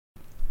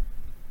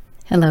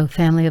Hello,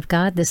 family of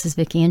God. This is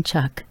Vicki and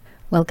Chuck.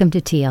 Welcome to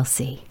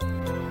TLC.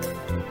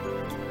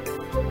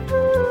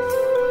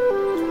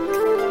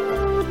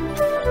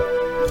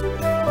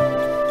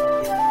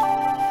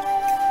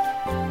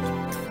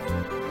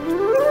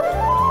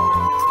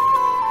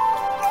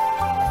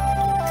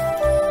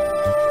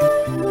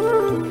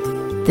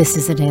 This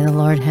is the day the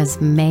Lord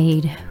has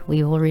made.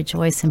 We will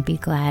rejoice and be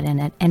glad in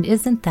it. And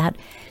isn't that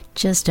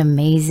just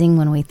amazing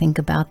when we think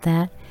about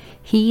that?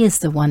 He is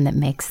the one that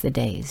makes the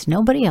days.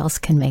 Nobody else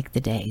can make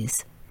the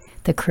days.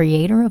 The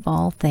creator of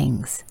all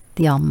things,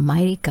 the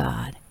Almighty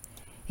God,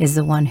 is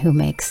the one who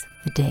makes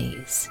the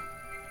days.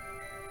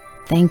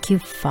 Thank you,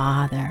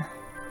 Father.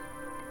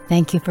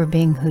 Thank you for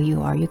being who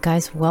you are. You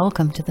guys,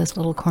 welcome to this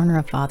little corner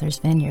of Father's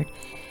Vineyard.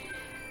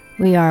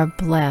 We are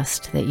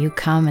blessed that you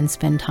come and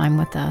spend time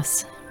with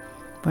us.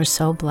 We're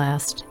so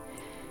blessed.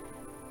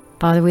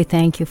 Father, we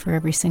thank you for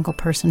every single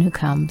person who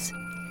comes.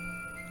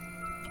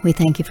 We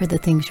thank you for the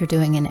things you're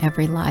doing in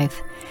every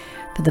life,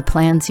 for the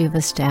plans you've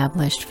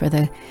established, for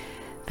the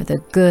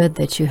good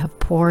that you have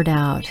poured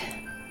out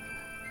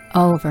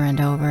over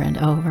and over and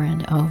over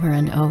and over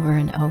and over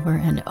and over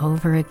and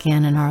over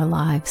again in our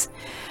lives.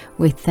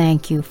 We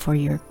thank you for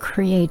your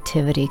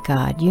creativity,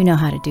 God. You know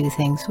how to do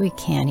things we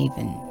can't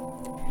even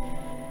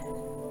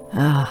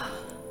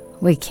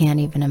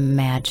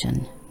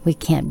imagine. We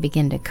can't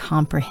begin to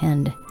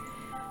comprehend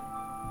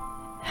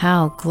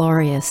how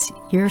glorious.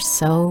 You're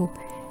so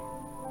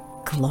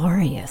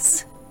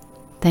glorious.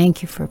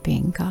 Thank you for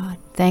being God.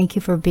 Thank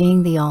you for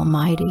being the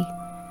Almighty.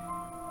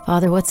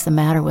 Father, what's the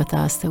matter with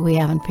us that we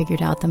haven't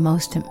figured out the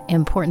most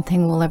important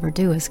thing we'll ever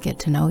do is get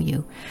to know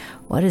you?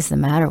 What is the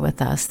matter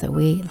with us that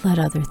we let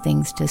other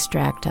things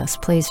distract us?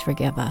 Please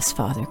forgive us,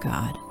 Father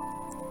God.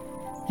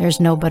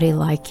 There's nobody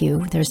like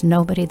you. There's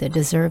nobody that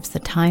deserves the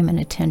time and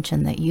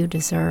attention that you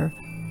deserve.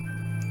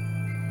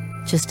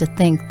 Just to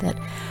think that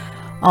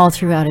all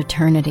throughout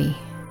eternity,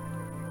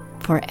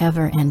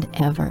 forever and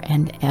ever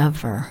and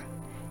ever,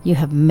 you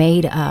have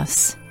made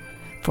us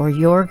for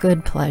your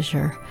good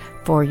pleasure,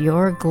 for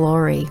your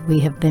glory we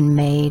have been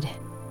made.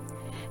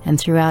 And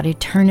throughout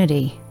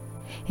eternity,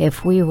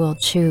 if we will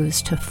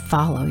choose to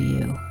follow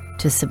you,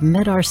 to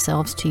submit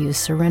ourselves to you,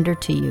 surrender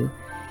to you,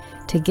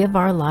 to give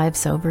our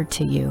lives over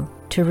to you,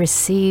 to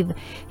receive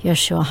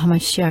Yeshua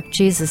HaMashiach,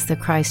 Jesus the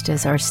Christ,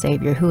 as our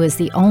Savior, who is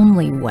the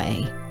only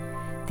way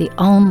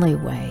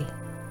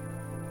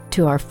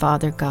to our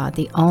Father God,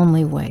 the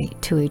only way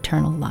to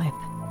eternal life.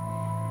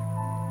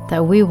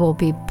 That we will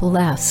be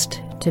blessed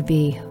to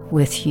be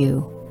with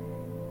you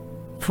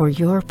for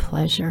your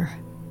pleasure.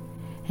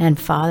 And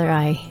Father,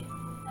 I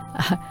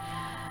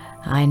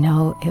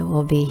know it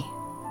will be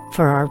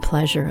for our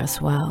pleasure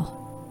as well.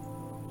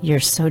 You're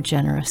so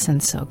generous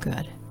and so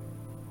good.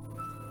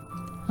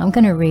 I'm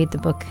going to read the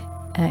book,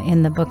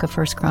 in the book of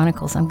 1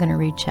 Chronicles, I'm going to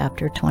read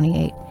chapter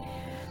 28.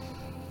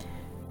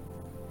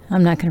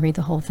 I'm not going to read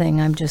the whole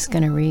thing. I'm just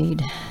going to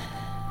read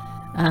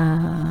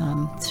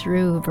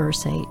through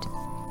verse 8.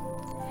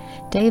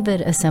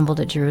 David assembled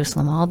at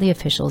Jerusalem all the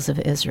officials of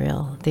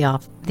Israel, the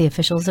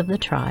officials of the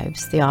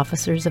tribes, the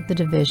officers of the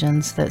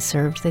divisions that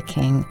served the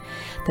king,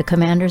 the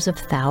commanders of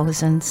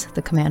thousands,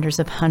 the commanders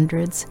of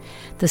hundreds,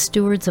 the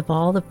stewards of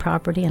all the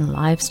property and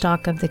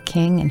livestock of the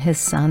king and his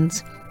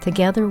sons,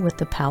 together with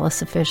the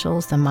palace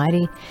officials, the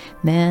mighty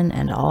men,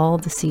 and all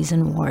the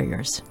seasoned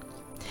warriors.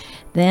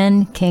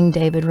 Then King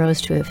David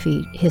rose to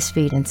his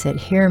feet and said,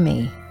 "Hear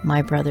me,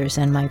 my brothers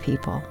and my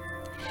people.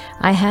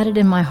 I had it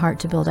in my heart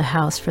to build a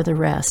house I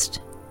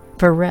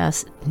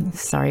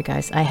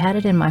had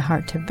it in my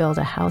heart to build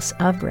a house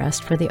of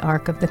rest for the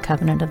ark of the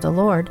covenant of the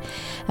Lord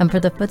and for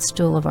the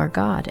footstool of our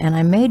God. And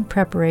I made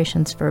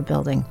preparations for a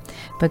building.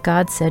 But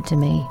God said to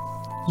me,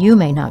 'You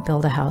may not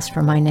build a house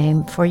for my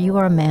name, for you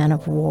are a man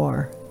of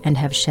war and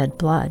have shed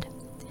blood.'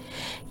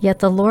 Yet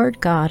the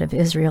Lord God of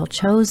Israel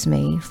chose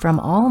me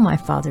from all my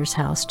father's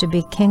house to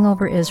be king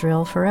over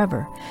Israel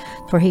forever.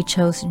 For he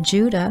chose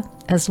Judah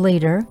as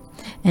leader,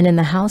 and in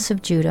the house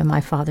of Judah, my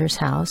father's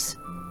house,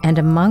 and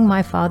among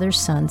my father's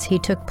sons, he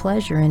took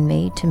pleasure in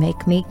me to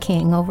make me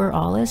king over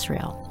all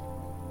Israel.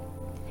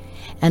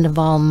 And of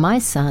all my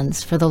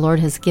sons, for the Lord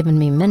has given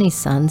me many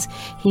sons,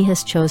 he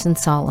has chosen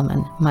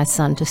Solomon, my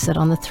son, to sit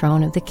on the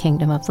throne of the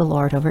kingdom of the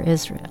Lord over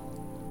Israel.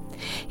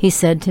 He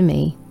said to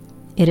me,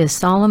 'It is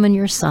Solomon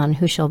your son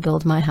who shall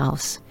build my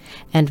house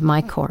and my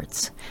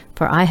courts,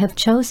 for I have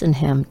chosen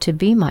him to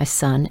be my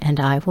son, and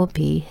I will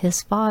be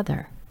his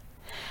father.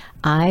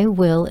 I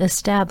will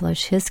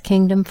establish his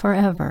kingdom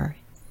forever,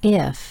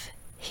 if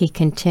he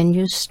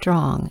continues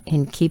strong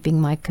in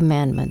keeping my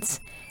commandments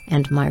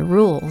and my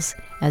rules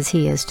as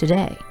he is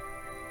today.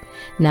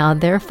 Now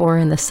therefore,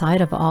 in the sight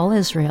of all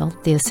Israel,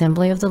 the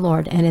assembly of the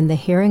Lord, and in the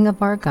hearing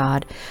of our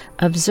God,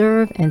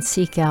 observe and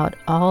seek out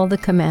all the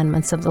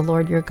commandments of the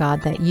Lord your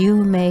God, that you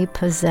may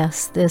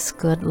possess this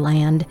good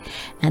land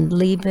and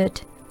leave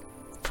it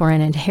for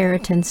an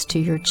inheritance to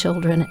your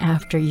children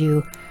after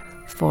you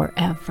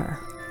forever."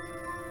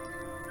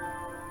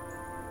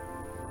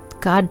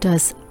 God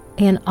does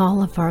in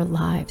all of our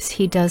lives.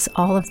 He does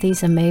all of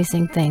these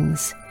amazing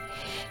things.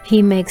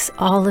 He makes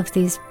all of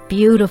these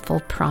beautiful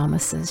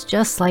promises,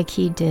 just like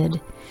he did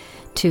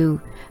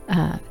to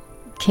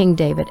King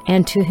David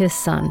and to his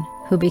son,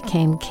 who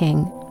became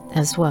king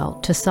as well,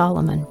 to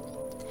Solomon.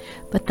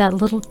 But that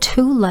little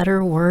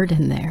 2-letter word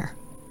in there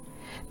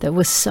that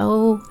was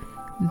so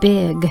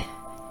big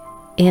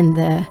in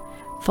the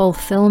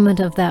fulfillment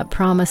of that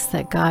promise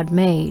that God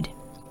made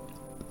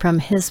from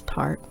his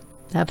part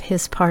of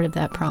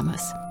that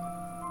promise.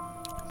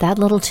 That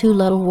little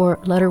 2-letter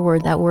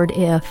word, that word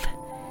if,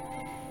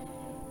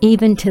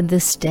 even to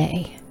this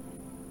day,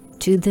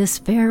 to this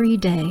very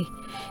day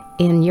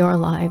in your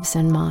lives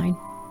and mine,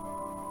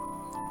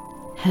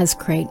 has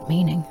great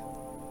meaning.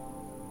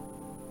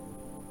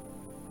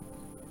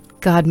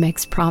 God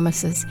makes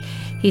promises.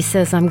 He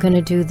says, I'm going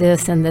to do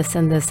this and this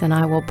and this, and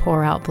I will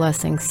pour out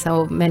blessings.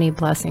 So many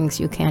blessings,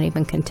 you can't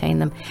even contain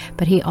them.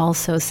 But he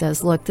also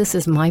says, look, this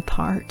is my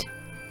part,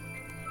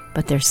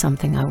 but there's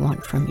something I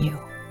want from you.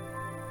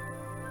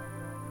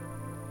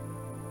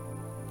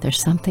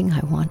 There's something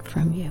I want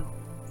from you.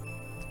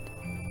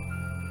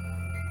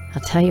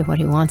 I'll tell you what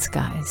he wants,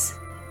 guys.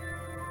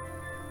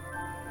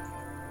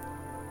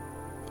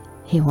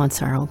 He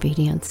wants our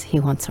obedience. He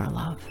wants our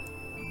love.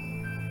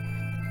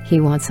 He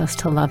wants us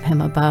to love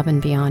him above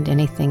and beyond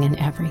anything and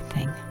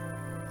everything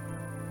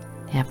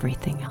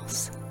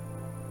else.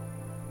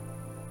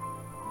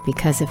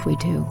 Because if we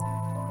do,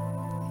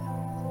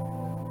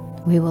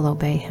 we will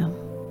obey him.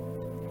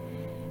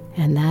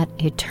 And that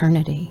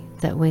eternity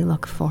that we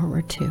look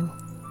forward to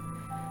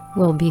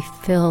will be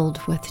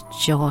filled with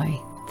joy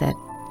that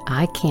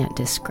I can't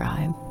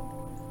describe.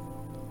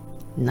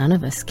 None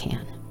of us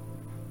can.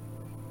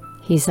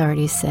 He's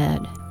already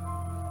said,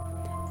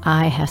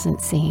 eye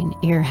hasn't seen,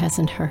 ear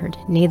hasn't heard,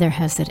 neither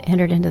has it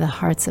entered into the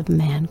hearts of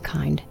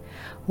mankind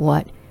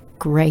what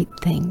great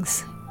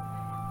things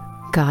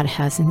God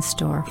has in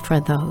store for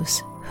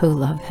those who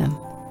love him,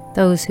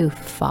 those who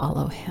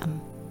follow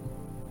him.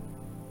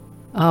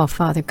 Oh,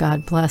 Father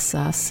God, bless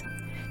us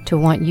to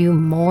want you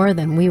more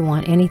than we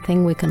want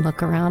anything we can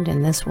look around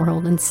in this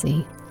world and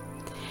see,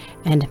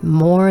 and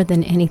more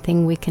than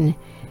anything we can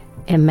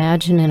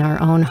imagine in our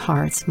own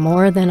hearts,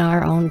 more than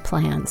our own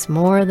plans,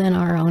 more than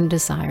our own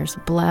desires.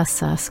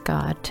 Bless us,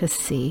 God, to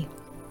see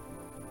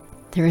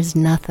there is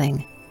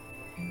nothing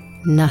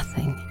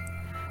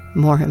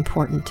more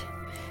important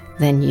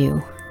than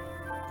you.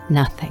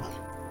 Nothing.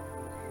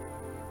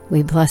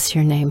 We bless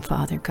your name,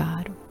 Father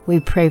God. We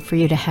pray for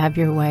you to have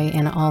your way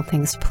in all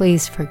things.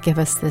 Please forgive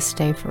us this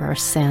day for our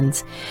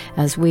sins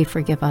as we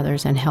forgive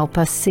others, and help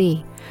us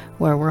see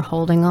where we're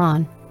holding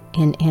on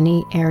in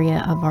any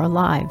area of our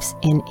lives,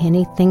 in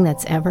anything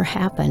that's ever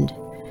happened,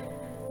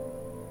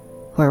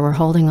 where we're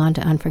holding on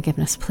to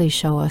unforgiveness. Please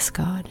show us,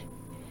 God.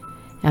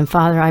 And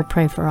Father, I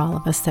pray for all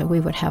of us that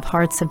we would have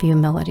hearts of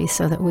humility,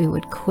 so that we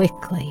would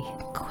quickly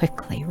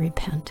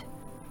repent,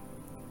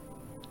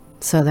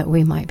 so that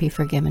we might be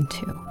forgiven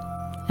too,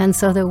 and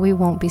so that we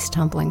won't be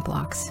stumbling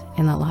blocks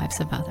in the lives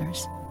of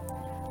others.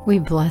 We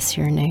bless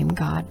your name,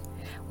 God.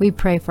 We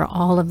pray for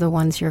all of the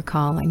ones you're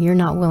calling. You're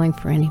not willing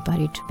for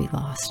anybody to be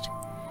lost.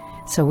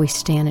 So we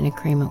stand in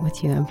agreement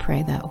with you and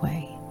pray that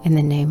way. In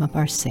the name of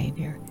our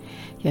Savior,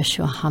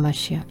 Yeshua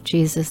HaMashiach,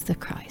 Jesus the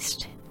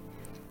Christ.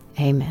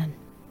 Amen.